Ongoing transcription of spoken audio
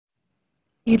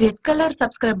ಈ red colour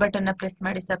subscribe button ನ press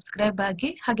ಮಾಡಿ ಸಬ್ಸ್ಕ್ರೈಬ್ ಆಗಿ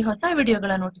ಹಾಗೆ ಹೊಸ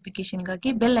ವಿಡಿಯೋಗಳ ನೋಟಿಫಿಕೇಶನ್ ಗಾಗಿ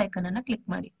ಬೆಲ್ ಐಕಾನ್ ಅನ್ನು ಕ್ಲಿಕ್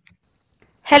ಮಾಡಿ.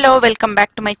 Hello, welcome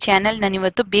back to my channel. ನಾನು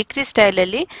ಇವತ್ತು ಬೇಕರಿ ಸ್ಟೈಲ್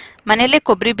ಅಲ್ಲಿ ಮನೆಯಲ್ಲೇ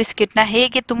ಕೊಬ್ಬರಿ ಬಿಸ್ಕೆಟ್ ನ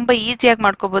ಹೇಗೆ ತುಂಬಾ ಈಸಿಯಾಗಿ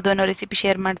ಮಾಡ್ಕೋಬಹುದು ಅನ್ನೋ ರೆಸಿಪಿ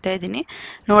ಶೇರ್ ಮಾಡ್ತಾ ಇದ್ದೀನಿ.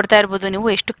 ನೋಡ್ತಾ ಇರಬಹುದು ನೀವು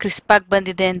ಎಷ್ಟು ಕ್ರಿಸ್ಪ್ ಆಗಿ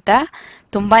ಬಂದಿದೆ ಅಂತ.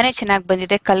 ತುಂಬಾನೇ ಚೆನ್ನಾಗಿ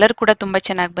ಬಂದಿದೆ. ಕಲರ್ ಕೂಡ ತುಂಬಾ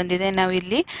ಚೆನ್ನಾಗಿ ಬಂದಿದೆ. ನಾವು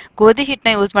ಇಲ್ಲಿ ಗೋಧಿ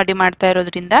ಹಿಟ್ಟನ್ನ ಯೂಸ್ ಮಾಡಿ ಮಾಡ್ತಾ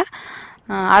ಇರೋದ್ರಿಂದ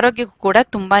ಆರೋಗ್ಯಕ್ಕೂ ಕೂಡ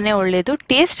ತುಂಬಾನೇ ಒಳ್ಳೆಯದು.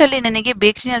 ಟೇಸ್ಟ್ ಅಲ್ಲಿ ನನಗೆ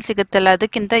ಬೇಕರಿನಲ್ಲಿ ಸಿಗುತ್ತಲ್ಲ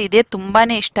ಅದಕ್ಕಿಂತ ಇದೇ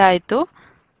ತುಂಬಾನೇ ಇಷ್ಟ ಆಯ್ತು.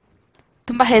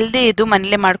 ತುಂಬಾ ಹೆಲ್ದಿ ಇದು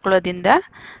ಮನೇಲೆ ಮಾಡ್ಕೊಳ್ಳೋದ್ರಿಂದ.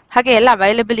 ಹಾಗೆ ಎಲ್ಲ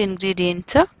ಅವೈಲೇಬಲ್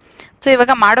ಇಂಗ್ರೀಡಿಯೆಂಟ್ಸ್. ಸೊ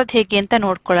ಇವಾಗ ಮಾಡೋದು ಹೇಗೆ ಅಂತ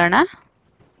ನೋಡ್ಕೊಳ್ಳೋಣ.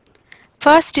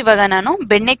 ಫಸ್ಟ್ ಇವಾಗ ನಾನು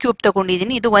ಬೆಣ್ಣೆ ಕ್ಯೂಬ್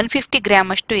ತಗೊಂಡಿದ್ದೀನಿ. ಇದು 150 ಗ್ರಾಮ್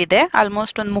ಅಷ್ಟು ಇದೆ.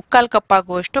 ಆಲ್ಮೋಸ್ಟ್ ಒಂದು 3/4 ಕಪ್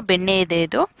ಆಗುವಷ್ಟು ಬೆಣ್ಣೆ ಇದೆ.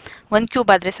 ಇದು 1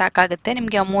 ಕ್ಯೂಬ್ ಆದ್ರೆ ಸಾಕಾಗುತ್ತೆ.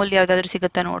 ನಿಮಗೆ ಅಮೂಲ್ ಯಾವ್ದಾದ್ರು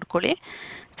ಸಿಗುತ್ತಾ ನೋಡ್ಕೊಳ್ಳಿ.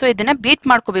 ಸೊ ಇದನ್ನ ಬೀಟ್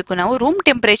ಮಾಡ್ಕೋಬೇಕು ನಾವು. ರೂಮ್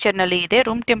ಟೆಂಪರೇಚರ್ ನಲ್ಲಿ ಇದೆ.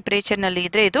 ರೂಮ್ ಟೆಂಪರೇಚರ್ ನಲ್ಲಿ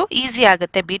ಇದ್ರೆ ಇದು ಈಸಿ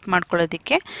ಆಗುತ್ತೆ ಬೀಟ್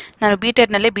ಮಾಡ್ಕೊಳ್ಳೋದಕ್ಕೆ. ನಾನು ಬೀಟರ್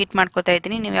ನಲ್ಲೇ ಬೀಟ್ ಮಾಡ್ಕೋತಾ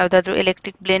ಇದ್ದೀನಿ. ನೀವು ಯಾವ್ದಾದ್ರು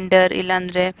ಎಲೆಕ್ಟ್ರಿಕ್ ಬ್ಲೆಂಡರ್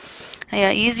ಇಲ್ಲಾಂದ್ರೆ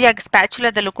ಈಸಿಯಾಗಿ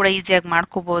ಸ್ಪ್ಯಾಚುಲಾದಲ್ಲೂ ಕೂಡ ಈಸಿಯಾಗಿ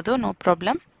ಮಾಡ್ಕೋಬಹುದು, ನೋ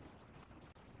ಪ್ರಾಬ್ಲಮ್.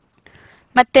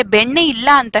 ಮತ್ತೆ ಬೆಣ್ಣೆ ಇಲ್ಲ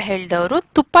ಅಂತ ಹೇಳಿದವರು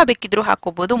ತುಪ್ಪ ಬೇಕಿದ್ರು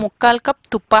ಹಾಕೋಬಹುದು. 3/4 ಕಪ್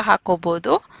ತುಪ್ಪ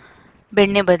ಹಾಕೋಬಹುದು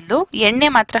ಬೆಣ್ಣೆ ಬದಲು. ಎಣ್ಣೆ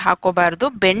ಮಾತ್ರ ಹಾಕೋಬಾರ್ದು.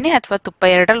 ಬೆಣ್ಣೆ ಅಥವಾ ತುಪ್ಪ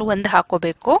ಎರಡರಲ್ಲಿ ಒಂದು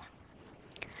ಹಾಕೋಬೇಕು.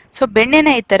 ಸೊ ಬೆಣ್ಣೆನ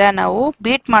ಈ ತರ ನಾವು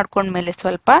ಬೀಟ್ ಮಾಡ್ಕೊಂಡ್ಮೇಲೆ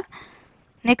ಸ್ವಲ್ಪ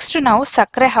ನೆಕ್ಸ್ಟ್ ನಾವು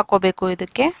ಸಕ್ಕರೆ ಹಾಕೋಬೇಕು.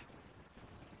 ಇದಕ್ಕೆ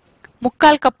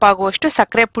 3/4 ಕಪ್ ಆಗುವಷ್ಟು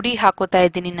ಸಕ್ಕರೆ ಪುಡಿ ಹಾಕೋತಾ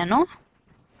ಇದ್ದೀನಿ ನಾನು.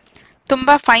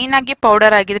 ತುಂಬಾ ಫೈನ್ ಆಗಿ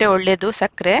ಪೌಡರ್ ಆಗಿದ್ರೆ ಒಳ್ಳೇದು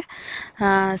ಸಕ್ಕರೆ.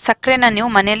 ಸಕ್ಕರೆನ ನೀವು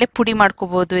ಮನೆಯಲ್ಲೇ ಪುಡಿ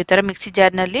ಮಾಡ್ಕೋಬಹುದು. ಈ ತರ ಮಿಕ್ಸಿ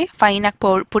ಜಾರ್ನಲ್ಲಿ ಫೈನ್ ಆಗಿ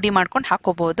ಪುಡಿ ಮಾಡ್ಕೊಂಡು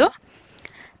ಹಾಕೋಬಹುದು.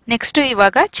 ನೆಕ್ಸ್ಟ್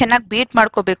ಇವಾಗ ಚೆನ್ನಾಗಿ ಬೀಟ್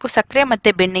ಮಾಡ್ಕೋಬೇಕು. ಸಕ್ಕರೆ ಮತ್ತೆ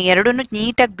ಬೆಣ್ಣೆ ಎರಡನ್ನೂ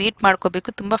ನೀಟಾಗಿ ಬೀಟ್ ಮಾಡ್ಕೋಬೇಕು.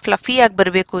 ತುಂಬಾ ಫ್ಲಫಿ ಆಗಿ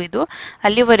ಬರಬೇಕು ಇದು.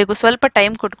 ಅಲ್ಲಿವರೆಗೂ ಸ್ವಲ್ಪ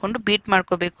ಟೈಮ್ ಕೊಟ್ಕೊಂಡು ಬೀಟ್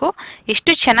ಮಾಡ್ಕೋಬೇಕು.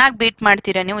 ಎಷ್ಟು ಚೆನ್ನಾಗಿ ಬೀಟ್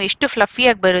ಮಾಡ್ತೀರಾ ನೀವು, ಎಷ್ಟು ಫ್ಲಫಿ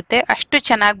ಆಗಿ ಬರುತ್ತೆ ಅಷ್ಟು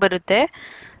ಚೆನ್ನಾಗಿ ಬರುತ್ತೆ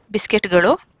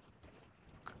ಬಿಸ್ಕೆಟ್ಗಳು.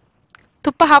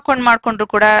 ತುಪ್ಪ ಹಾಕೊಂಡು ಮಾಡ್ಕೊಂಡ್ರು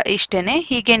ಕೂಡ ಇಷ್ಟೇನೆ.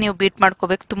 ಹೀಗೆ ನೀವು ಬೀಟ್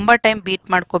ಮಾಡ್ಕೋಬೇಕು. ತುಂಬಾ ಟೈಮ್ ಬೀಟ್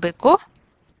ಮಾಡ್ಕೋಬೇಕು.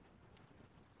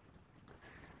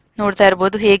 ನೋಡ್ತಾ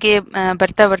ಇರ್ಬೋದು ಹೇಗೆ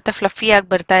ಬರ್ತಾ ಬರ್ತಾ ಫ್ಲಫಿ ಆಗಿ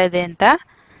ಬರ್ತಾ ಇದೆ ಅಂತ.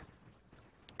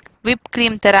 ವಿಪ್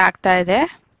ಕ್ರೀಮ್ ತರ ಆಗ್ತಾ ಇದೆ.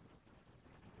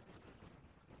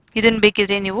 ಇದನ್ನ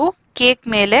ಬೇಕಿದ್ರೆ ನೀವು ಕೇಕ್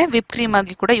ಮೇಲೆ ವಿಪ್ ಕ್ರೀಮ್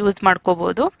ಆಗಿ ಕೂಡ ಯೂಸ್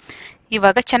ಮಾಡ್ಕೋಬಹುದು.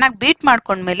 ಇವಾಗ ಚೆನ್ನಾಗಿ ಬೀಟ್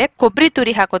ಮಾಡ್ಕೊಂಡ್ಮೇಲೆ ಕೊಬ್ಬರಿ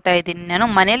ತುರಿ ಹಾಕೋತಾ ಇದ್ದೀನಿ ನಾನು.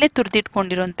 ಮನೇಲೆ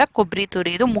ತುರಿದಿಟ್ಕೊಂಡಿರುವಂತ ಕೊಬ್ಬರಿ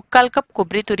ತುರಿ. ಇದು 3/4 ಕಪ್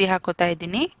ಕೊಬ್ಬರಿ ತುರಿ ಹಾಕೋತಾ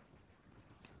ಇದ್ದೀನಿ.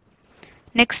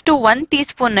 ನೆಕ್ಸ್ಟ್ 1 ಟೀ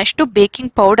ಸ್ಪೂನ್ ಅಷ್ಟು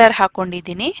ಬೇಕಿಂಗ್ ಪೌಡರ್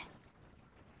ಹಾಕೊಂಡಿದ್ದೀನಿ.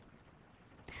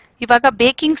 ಇವಾಗ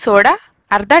ಬೇಕಿಂಗ್ ಸೋಡಾ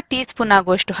ಅರ್ಧ ಟೀ ಸ್ಪೂನ್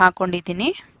ಆಗುವಷ್ಟು ಹಾಕೊಂಡಿದ್ದೀನಿ.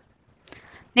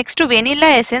 Next vanilla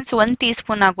essence 1 tea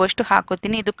spoon ಆಗುವಷ್ಟು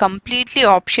ಹಾಕೋತೀನಿ. ಇದು ಕಂಪ್ಲೀಟ್ಲಿ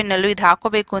ಆಪ್ಷನಲ್. ಇದು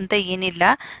ಹಾಕೋಬೇಕು ಅಂತ ಏನಿಲ್ಲ.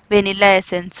 ವೆನಿಲಾ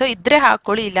ಎಸೆನ್ಸ್ ಇದ್ರೆ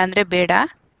ಹಾಕೊಳ್ಳಿ, ಇಲ್ಲಾಂದ್ರೆ ಬೇಡ.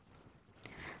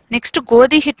 ನೆಕ್ಸ್ಟ್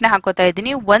ಗೋಧಿ ಹಿಟ್ಟನ್ನ ಹಾಕೋತಾ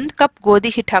ಇದ್ದೀನಿ. 1 ಕಪ್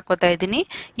ಗೋಧಿ ಹಿಟ್ಟು ಹಾಕೋತಾ ಇದ್ದೀನಿ.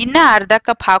 ಇನ್ನ ಅರ್ಧ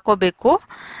ಕಪ್ ಹಾಕೋಬೇಕು.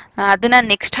 ಅದನ್ನ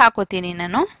ನೆಕ್ಸ್ಟ್ ಹಾಕೋತೀನಿ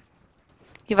ನಾನು.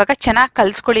 ಇವಾಗ ಚೆನ್ನಾಗಿ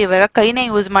ಕಲ್ಸ್ಕೊಳ್ಳಿ. ಇವಾಗ ಕೈನೇ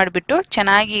ಯೂಸ್ ಮಾಡಿಬಿಟ್ಟು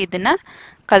ಚೆನ್ನಾಗಿ ಇದನ್ನ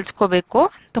ಕಲ್ಸ್ಕೋಬೇಕು.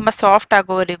 ತುಂಬಾ ಸಾಫ್ಟ್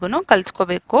ಆಗೋವರೆಗೂ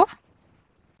ಕಲ್ಸ್ಕೋಬೇಕು.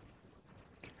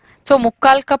 ಸೊ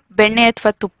 3/4 ಕಪ್ ಬೆಣ್ಣೆ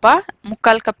ಅಥವಾ ತುಪ್ಪ,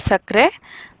 3/4 ಕಪ್ ಸಕ್ಕರೆ,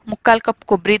 3/4 ಕಪ್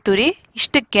ಕೊಬ್ಬರಿ ತುರಿ,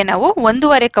 ಇಷ್ಟಕ್ಕೆ ನಾವು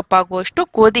 1.5 ಕಪ್ ಆಗುವಷ್ಟು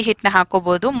ಗೋಧಿ ಹಿಟ್ಟನ್ನ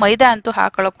ಹಾಕೋಬಹುದು. ಮೈದಾ ಅಂತೂ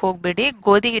ಹಾಕೊಳಕ್ ಹೋಗ್ಬೇಡಿ.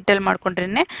 ಗೋಧಿ ಹಿಟ್ಟಲ್ಲಿ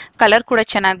ಮಾಡ್ಕೊಂಡ್ರೇನೆ ಕಲರ್ ಕೂಡ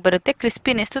ಚೆನ್ನಾಗಿ ಬರುತ್ತೆ,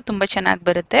 ಕ್ರಿಸ್ಪಿನೆಸ್ ತುಂಬಾ ಚೆನ್ನಾಗಿ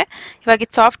ಬರುತ್ತೆ. ಇವಾಗ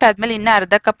ಇದು ಸಾಫ್ಟ್ ಆದ್ಮೇಲೆ ಇನ್ನ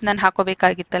ಅರ್ಧ ಕಪ್ ನಾನು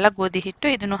ಹಾಕೋಬೇಕಾಗಿತ್ತಲ್ಲ ಗೋಧಿ ಹಿಟ್ಟು,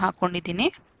 ಇದನ್ನು ಹಾಕೊಂಡಿದ್ದೀನಿ.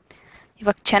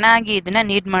 ಇವಾಗ ಚೆನ್ನಾಗಿ ಇದನ್ನ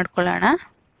ನೀಡ್ ಮಾಡ್ಕೊಳ್ಳೋಣ.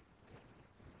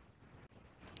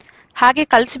 ಹಾಗೆ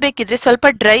ಕಲ್ಸ್ಬೇಕಿದ್ರೆ ಸ್ವಲ್ಪ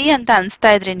ಡ್ರೈ ಅಂತ ಅನ್ಸ್ತಾ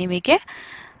ಇದ್ರೆ ನಿಮಗೆ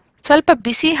ಸ್ವಲ್ಪ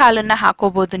ಬಿಸಿ ಹಾಲನ್ನ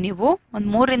ಹಾಕೋಬಹುದು ನೀವು. ಒಂದು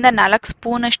 3ರಿಂದ 4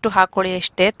 ಸ್ಪೂನ್ ಅಷ್ಟು ಹಾಕೊಳ್ಳಿ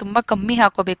ಅಷ್ಟೇ. ತುಂಬಾ ಕಮ್ಮಿ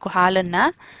ಹಾಕೋಬೇಕು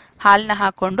ಹಾಲನ್ನ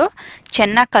ಹಾಕೊಂಡು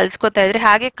ಚೆನ್ನಾಗಿ ಕಲ್ಸ್ಕೊತಾ ಇದ್ರೆ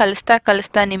ಹಾಗೆ ಕಲಿಸ್ತಾ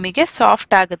ಕಲಿಸ್ತಾ ನಿಮಗೆ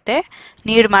ಸಾಫ್ಟ್ ಆಗುತ್ತೆ.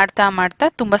 ನೀಡ್ ಮಾಡ್ತಾ ಮಾಡ್ತಾ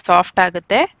ತುಂಬಾ ಸಾಫ್ಟ್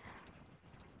ಆಗುತ್ತೆ.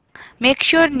 ಮೇಕ್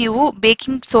ಶ್ಯೂರ್ ನೀವು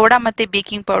ಬೇಕಿಂಗ್ ಸೋಡಾ ಮತ್ತೆ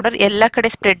ಬೇಕಿಂಗ್ ಪೌಡರ್ ಎಲ್ಲ ಕಡೆ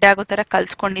ಸ್ಪ್ರೆಡ್ ಆಗೋ ತರ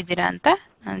ಕಲ್ಸ್ಕೊಂಡಿದ್ದೀರಾ ಅಂತ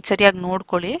ಸರಿಯಾಗಿ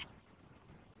ನೋಡ್ಕೊಳ್ಳಿ.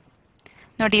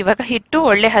 ನೋಡಿ ಇವಾಗ ಹಿಟ್ಟು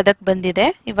ಒಳ್ಳೆ ಹದಕ್ಕೆ ಬಂದಿದೆ.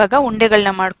 ಇವಾಗ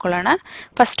ಉಂಡೆಗಳನ್ನ ಮಾಡ್ಕೊಳ್ಳೋಣ.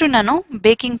 ಫಸ್ಟ್ ನಾನು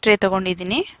ಬೇಕಿಂಗ್ ಟ್ರೇ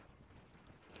ತಗೊಂಡಿದ್ದೀನಿ.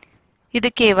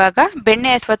 ಇದಕ್ಕೆ ಇವಾಗ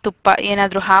ಬೆಣ್ಣೆ ಅಥವಾ ತುಪ್ಪ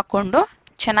ಏನಾದ್ರೂ ಹಾಕೊಂಡು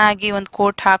ಚೆನ್ನಾಗಿ ಒಂದು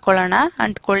ಕೋಟ್ ಹಾಕೊಳ್ಳೋಣ.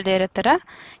 ಅಂಟ್ಕೊಳ್ದೇ ಇರೋ ತರ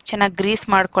ಚೆನ್ನಾಗಿ ಗ್ರೀಸ್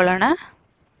ಮಾಡ್ಕೊಳ್ಳೋಣ.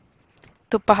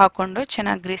 ತುಪ್ಪ ಹಾಕೊಂಡು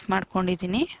ಚೆನ್ನಾಗಿ ಗ್ರೀಸ್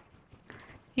ಮಾಡ್ಕೊಂಡಿದ್ದೀನಿ.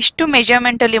 ಇಷ್ಟು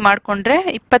ಮೆಜರ್ಮೆಂಟ್ ಅಲ್ಲಿ ಮಾಡ್ಕೊಂಡ್ರೆ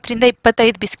 20ರಿಂದ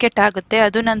 25 ಬಿಸ್ಕೆಟ್ ಆಗುತ್ತೆ.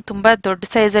 ಅದು ನಾನು ತುಂಬಾ ದೊಡ್ಡ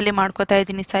ಸೈಜ್ ಅಲ್ಲಿ ಮಾಡ್ಕೋತಾ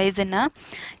ಇದ್ದೀನಿ. ಸೈಜನ್ನ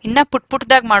ಇನ್ನ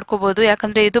ಪುಟ್ದಾಗಿ ಮಾಡ್ಕೋಬಹುದು,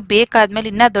 ಯಾಕಂದ್ರೆ ಇದು ಬೇಕಾದ್ಮೇಲೆ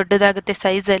ಇನ್ನ ದೊಡ್ಡದಾಗುತ್ತೆ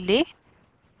ಸೈಜ್ ಅಲ್ಲಿ.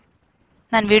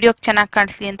 ನಾನು ವಿಡಿಯೋಗೆ ಚೆನ್ನಾಗಿ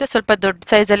ಕಾಣಿಸ್ಲಿ ಅಂತ ಸ್ವಲ್ಪ ದೊಡ್ಡ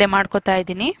ಸೈಜ್ ಅಲ್ಲೇ ಮಾಡ್ಕೋತಾ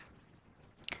ಇದ್ದೀನಿ.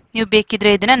 ನೀವು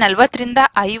ಬೇಕಿದ್ರೆ ಇದನ್ನ 40ರಿಂದ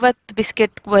 50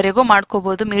 ಬಿಸ್ಕೆಟ್ ವರೆಗೂ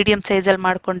ಮಾಡ್ಕೋಬಹುದು ಮೀಡಿಯಂ ಸೈಜ್ ಅಲ್ಲಿ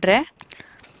ಮಾಡ್ಕೊಂಡ್ರೆ.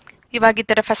 ಇವಾಗ ಈ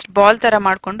ತರ ಫಸ್ಟ್ ಬಾಲ್ ತರ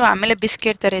ಮಾಡ್ಕೊಂಡು ಆಮೇಲೆ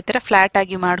ಬಿಸ್ಕೆಟ್ ತರ ಈ ತರ ಫ್ಲಾಟ್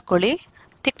ಆಗಿ ಮಾಡ್ಕೊಳ್ಳಿ.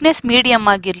 ಥಿಕ್ನೆಸ್ ಮೀಡಿಯಂ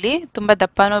ಆಗಿರ್ಲಿ, ತುಂಬಾ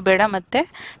ದಪ್ಪನೂ ಬೇಡ ಮತ್ತೆ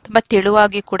ತುಂಬಾ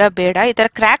ತೆಳುವಾಗಿ ಕೂಡ ಬೇಡ. ಈ ತರ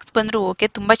ಕ್ರ್ಯಾಕ್ಸ್ ಬಂದ್ರು ಓಕೆ,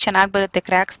 ತುಂಬಾ ಚೆನ್ನಾಗಿ ಬರುತ್ತೆ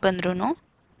ಕ್ರ್ಯಾಕ್ಸ್ ಬಂದ್ರೂ.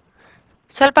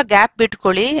 ಸ್ವಲ್ಪ ಗ್ಯಾಪ್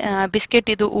ಬಿಟ್ಕೊಳ್ಳಿ. ಬಿಸ್ಕೆಟ್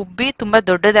ಇದು ಉಬ್ಬಿ ತುಂಬಾ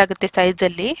ದೊಡ್ಡದಾಗುತ್ತೆ ಸೈಜ್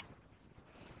ಅಲ್ಲಿ.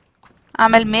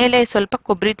 ಆಮೇಲೆ ಮೇಲೆ ಸ್ವಲ್ಪ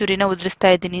ಕೊಬ್ಬರಿ ತುರಿನ ಉದುರಿಸ್ತಾ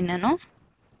ಇದ್ದೀನಿ ನಾನು.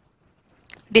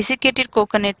 ಡೆಸಿಕೇಟೆಡ್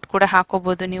ಕೋಕೋನಟ್ ಕೂಡ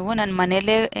ಹಾಕೋಬಹುದು ನೀವು. ನಾನು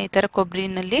ಮನೇಲೇ ಈ ಥರ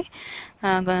ಕೊಬ್ಬರಿನಲ್ಲಿ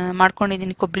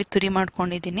ಮಾಡ್ಕೊಂಡಿದ್ದೀನಿ, ಕೊಬ್ಬರಿ ತುರಿ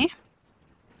ಮಾಡ್ಕೊಂಡಿದ್ದೀನಿ.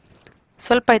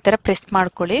 ಸ್ವಲ್ಪ ಈ ಥರ ಪ್ರೆಸ್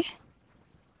ಮಾಡ್ಕೊಳ್ಳಿ.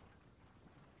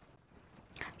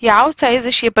 ಯಾವ ಸೈಜ್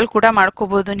ಶೇಪಲ್ಲಿ ಕೂಡ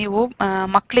ಮಾಡ್ಕೋಬಹುದು ನೀವು.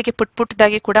 ಮಕ್ಕಳಿಗೆ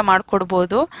ಪುಟ್ಟದಾಗಿ ಕೂಡ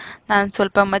ಮಾಡ್ಕೊಡ್ಬೋದು. ನಾನು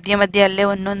ಸ್ವಲ್ಪ ಮಧ್ಯ ಅಲ್ಲೇ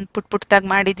ಒಂದೊಂದು ಪುಟ್ಟದಾಗಿ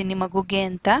ಮಾಡಿದ್ದೀನಿ ಮಗುಗೆ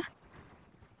ಅಂತ.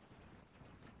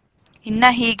 ಇನ್ನು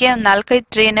ಹೀಗೆ ಒಂದು 4-5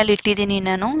 ಟ್ರೇನಲ್ಲಿ ಇಟ್ಟಿದ್ದೀನಿ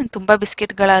ನಾನು. ತುಂಬ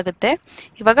ಬಿಸ್ಕೆಟ್ಗಳಾಗುತ್ತೆ.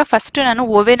 ಇವಾಗ ಫಸ್ಟ್ ನಾನು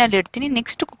ಓವೆನಲ್ಲಿ ಇಡ್ತೀನಿ.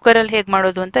 ನೆಕ್ಸ್ಟ್ ಕುಕ್ಕರಲ್ಲಿ ಹೇಗೆ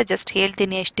ಮಾಡೋದು ಅಂತ ಜಸ್ಟ್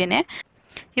ಹೇಳ್ತೀನಿ ಅಷ್ಟೇನೆ.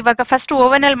 ಇವಾಗ ಫಸ್ಟ್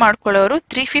ಓವನಲ್ಲಿ ಮಾಡ್ಕೊಳ್ಳೋರು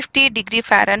 350 ಡಿಗ್ರಿ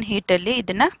ಫ್ಯಾರನ್ ಹೀಟಲ್ಲಿ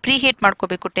ಇದನ್ನು ಪ್ರೀ ಹೀಟ್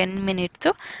ಮಾಡ್ಕೋಬೇಕು 10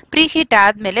 ಮಿನಿಟ್ಸು. ಪ್ರೀ ಹೀಟ್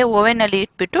ಆದಮೇಲೆ ಓವೆನಲ್ಲಿ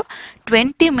ಇಟ್ಬಿಟ್ಟು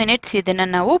 20 ಮಿನಿಟ್ಸ್ ಇದನ್ನು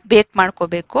ನಾವು ಬೇಕ್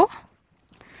ಮಾಡ್ಕೋಬೇಕು.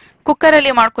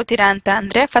 ಕುಕ್ಕರಲ್ಲಿ ಮಾಡ್ಕೋತೀರಾ ಅಂತ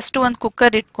ಅಂದರೆ ಫಸ್ಟ್ ಒಂದು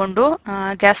ಕುಕ್ಕರ್ ಇಟ್ಕೊಂಡು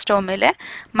ಗ್ಯಾಸ್ ಸ್ಟವ್ ಮೇಲೆ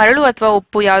ಮರಳು ಅಥವಾ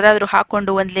ಉಪ್ಪು ಯಾವುದಾದ್ರೂ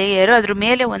ಹಾಕ್ಕೊಂಡು ಒಂದು ಲೇಯರು, ಅದ್ರ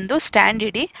ಮೇಲೆ ಒಂದು ಸ್ಟ್ಯಾಂಡ್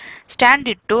ಇಡಿ. ಸ್ಟ್ಯಾಂಡ್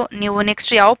ಇಟ್ಟು ನೀವು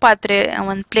ನೆಕ್ಸ್ಟ್ ಯಾವ ಪಾತ್ರೆ,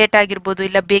 ಒಂದು ಪ್ಲೇಟ್ ಆಗಿರ್ಬೋದು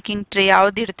ಇಲ್ಲ ಬೇಕಿಂಗ್ ಟ್ರೇ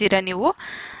ಯಾವ್ದು ಇಡ್ತೀರಾ ನೀವು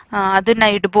ಅದನ್ನು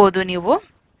ಇಡ್ಬೋದು ನೀವು.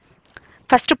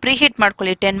 ಫಸ್ಟ್ ಪ್ರೀ ಹೀಟ್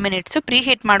ಮಾಡ್ಕೊಳ್ಳಿ 10 ಮಿನಿಟ್ಸು. ಪ್ರೀ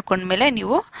ಹೀಟ್ ಮಾಡ್ಕೊಂಡ್ಮೇಲೆ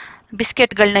ನೀವು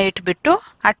ಬಿಸ್ಕೆಟ್ಗಳನ್ನ ಇಟ್ಬಿಟ್ಟು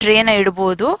ಆ ಟ್ರೇನ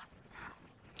ಇಡ್ಬೋದು.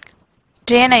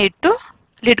 ಟ್ರೇನ ಇಟ್ಟು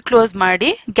ಲಿಡ್ ಕ್ಲೋಸ್ ಮಾಡಿ.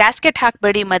 ಗ್ಯಾಸ್ಕೆಟ್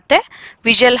ಹಾಕಬೇಡಿ ಮತ್ತು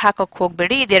ವಿಷಲ್ ಹಾಕೋಕ್ಕೆ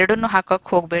ಹೋಗಬೇಡಿ, ಇದೆರಡನ್ನೂ ಹಾಕೋಕ್ಕೆ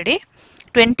ಹೋಗಬೇಡಿ.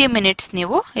 20 ಮಿನಿಟ್ಸ್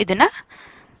ನೀವು ಇದನ್ನು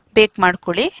ಬೇಕ್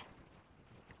ಮಾಡ್ಕೊಳ್ಳಿ.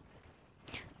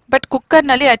 ಬಟ್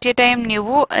ಕುಕ್ಕರ್ನಲ್ಲಿ ಅಟ್ ಎ ಟೈಮ್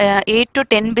ನೀವು 8 to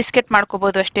 10 ಬಿಸ್ಕೆಟ್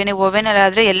ಮಾಡ್ಕೋಬೋದು ಅಷ್ಟೇ. ಓವೆನಲ್ಲಿ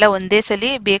ಆದರೆ ಎಲ್ಲ ಒಂದೇ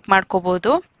ಸಲ ಬೇಕ್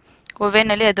ಮಾಡ್ಕೋಬೋದು.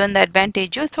 ಓವೆನಲ್ಲಿ ಅದೊಂದು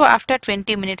ಅಡ್ವಾಂಟೇಜು. ಸೊ ಆಫ್ಟರ್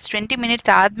 20 ಮಿನಿಟ್ಸ್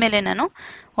ಆದಮೇಲೆ ನಾನು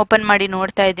ಓಪನ್ ಮಾಡಿ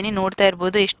ನೋಡ್ತಾ ಇದ್ದೀನಿ. ನೋಡ್ತಾ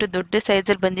ಇರ್ಬೋದು ಎಷ್ಟು ದೊಡ್ಡ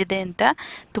ಸೈಜಲ್ಲಿ ಬಂದಿದೆ ಅಂತ.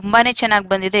 ತುಂಬಾ ಚೆನ್ನಾಗಿ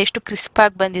ಬಂದಿದೆ, ಎಷ್ಟು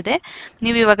ಕ್ರಿಸ್ಪಾಗಿ ಬಂದಿದೆ.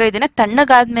 ನೀವು ಇವಾಗ ಇದನ್ನು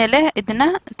ತಣ್ಣಗಾದ್ಮೇಲೆ ಇದನ್ನು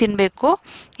ತಿನ್ನಬೇಕು.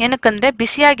 ಏನಕ್ಕಂದರೆ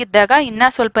ಬಿಸಿಯಾಗಿದ್ದಾಗ ಇನ್ನೂ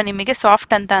ಸ್ವಲ್ಪ ನಿಮಗೆ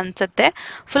ಸಾಫ್ಟ್ ಅಂತ ಅನಿಸುತ್ತೆ.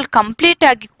 ಫುಲ್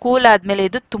ಕಂಪ್ಲೀಟಾಗಿ ಕೂಲ್ ಆದಮೇಲೆ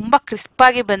ಇದು ತುಂಬ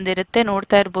ಕ್ರಿಸ್ಪಾಗಿ ಬಂದಿರುತ್ತೆ.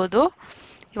 ನೋಡ್ತಾ ಇರ್ಬೋದು.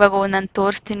 ಇವಾಗ ನಾನು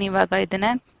ತೋರಿಸ್ತೀನಿ. ಇವಾಗ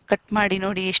ಇದನ್ನು ಕಟ್ ಮಾಡಿ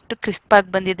ನೋಡಿ ಎಷ್ಟು ಕ್ರಿಸ್ಪಾಗಿ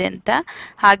ಬಂದಿದೆ ಅಂತ.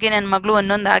 ಹಾಗೆ ನನ್ನ ಮಗಳು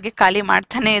ಒಂದೊಂದು ಹಾಗೆ ಖಾಲಿ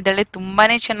ಮಾಡ್ತಾನೆ ಇದ್ದಾಳೆ. ತುಂಬಾ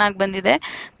ಚೆನ್ನಾಗಿ ಬಂದಿದೆ.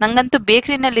 ನನಗಂತೂ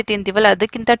ಬೇಕ್ರಿನಲ್ಲಿ ತಿಂತೀವಲ್ಲ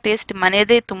ಅದಕ್ಕಿಂತ ಟೇಸ್ಟ್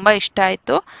ಮನೆಯದೇ ತುಂಬ ಇಷ್ಟ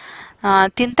ಆಯಿತು.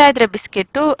 ತಿಂತಾ ಇದ್ರೆ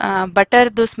ಬಿಸ್ಕೆಟು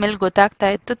ಬಟರ್ದು ಸ್ಮೆಲ್ ಗೊತ್ತಾಗ್ತಾ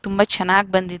ಇತ್ತು. ತುಂಬ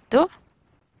ಚೆನ್ನಾಗಿ ಬಂದಿತ್ತು.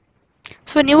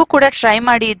 ಸೊ ನೀವು ಕೂಡ ಟ್ರೈ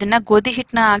ಮಾಡಿ. ಇದನ್ನು ಗೋಧಿ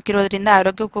ಹಿಟ್ಟನ್ನ ಹಾಕಿರೋದ್ರಿಂದ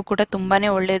ಆರೋಗ್ಯಕ್ಕೂ ಕೂಡ ತುಂಬಾ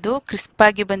ಒಳ್ಳೆಯದು.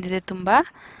 ಕ್ರಿಸ್ಪಾಗಿ ಬಂದಿದೆ ತುಂಬ.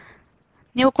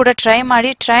 ನೀವು ಕೂಡ ಟ್ರೈ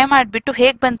ಮಾಡಿ. ಟ್ರೈ ಮಾಡಿಬಿಟ್ಟು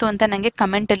ಹೇಗೆ ಬಂತು ಅಂತ ನನಗೆ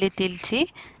ಕಮೆಂಟಲ್ಲಿ ತಿಳಿಸಿ.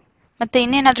 ಮತ್ತು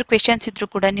ಇನ್ನೇನಾದರೂ ಕ್ವೆಶನ್ಸ್ ಇದ್ದರೂ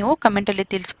ಕೂಡ ನೀವು ಕಮೆಂಟಲ್ಲಿ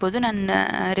ತಿಳಿಸ್ಬೋದು, ನಾನು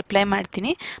ರಿಪ್ಲೈ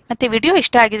ಮಾಡ್ತೀನಿ. ಮತ್ತು ವಿಡಿಯೋ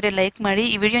ಇಷ್ಟ ಆಗಿದ್ರೆ ಲೈಕ್ ಮಾಡಿ.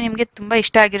 ಈ ವಿಡಿಯೋ ನಿಮಗೆ ತುಂಬ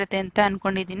ಇಷ್ಟ ಆಗಿರುತ್ತೆ ಅಂತ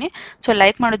ಅಂದ್ಕೊಂಡಿದ್ದೀನಿ. ಸೊ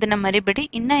ಲೈಕ್ ಮಾಡೋದನ್ನು ಮರಿಬೇಡಿ.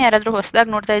 ಇನ್ನೂ ಯಾರಾದರೂ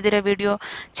ಹೊಸದಾಗಿ ನೋಡ್ತಾ ಇದ್ದೀರಾ ವಿಡಿಯೋ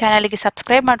ಚಾನಲಿಗೆ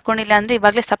ಸಬ್ಸ್ಕ್ರೈಬ್ ಮಾಡ್ಕೊಂಡಿಲ್ಲ ಅಂದರೆ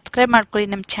ಇವಾಗಲೇ ಸಬ್ಸ್ಕ್ರೈಬ್ ಮಾಡ್ಕೊಳ್ಳಿ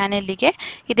ನಮ್ಮ ಚಾನಲಿಗೆ.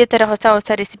 ಇದೇ ಥರ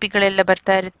ಹೊಸ ರೆಸಿಪಿಗಳೆಲ್ಲ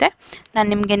ಬರ್ತಾ ಇರುತ್ತೆ. ನಾನು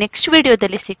ನಿಮಗೆ ನೆಕ್ಸ್ಟ್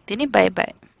ವಿಡಿಯೋದಲ್ಲಿ ಸಿಗ್ತೀನಿ. ಬಾಯ್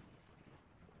ಬಾಯ್.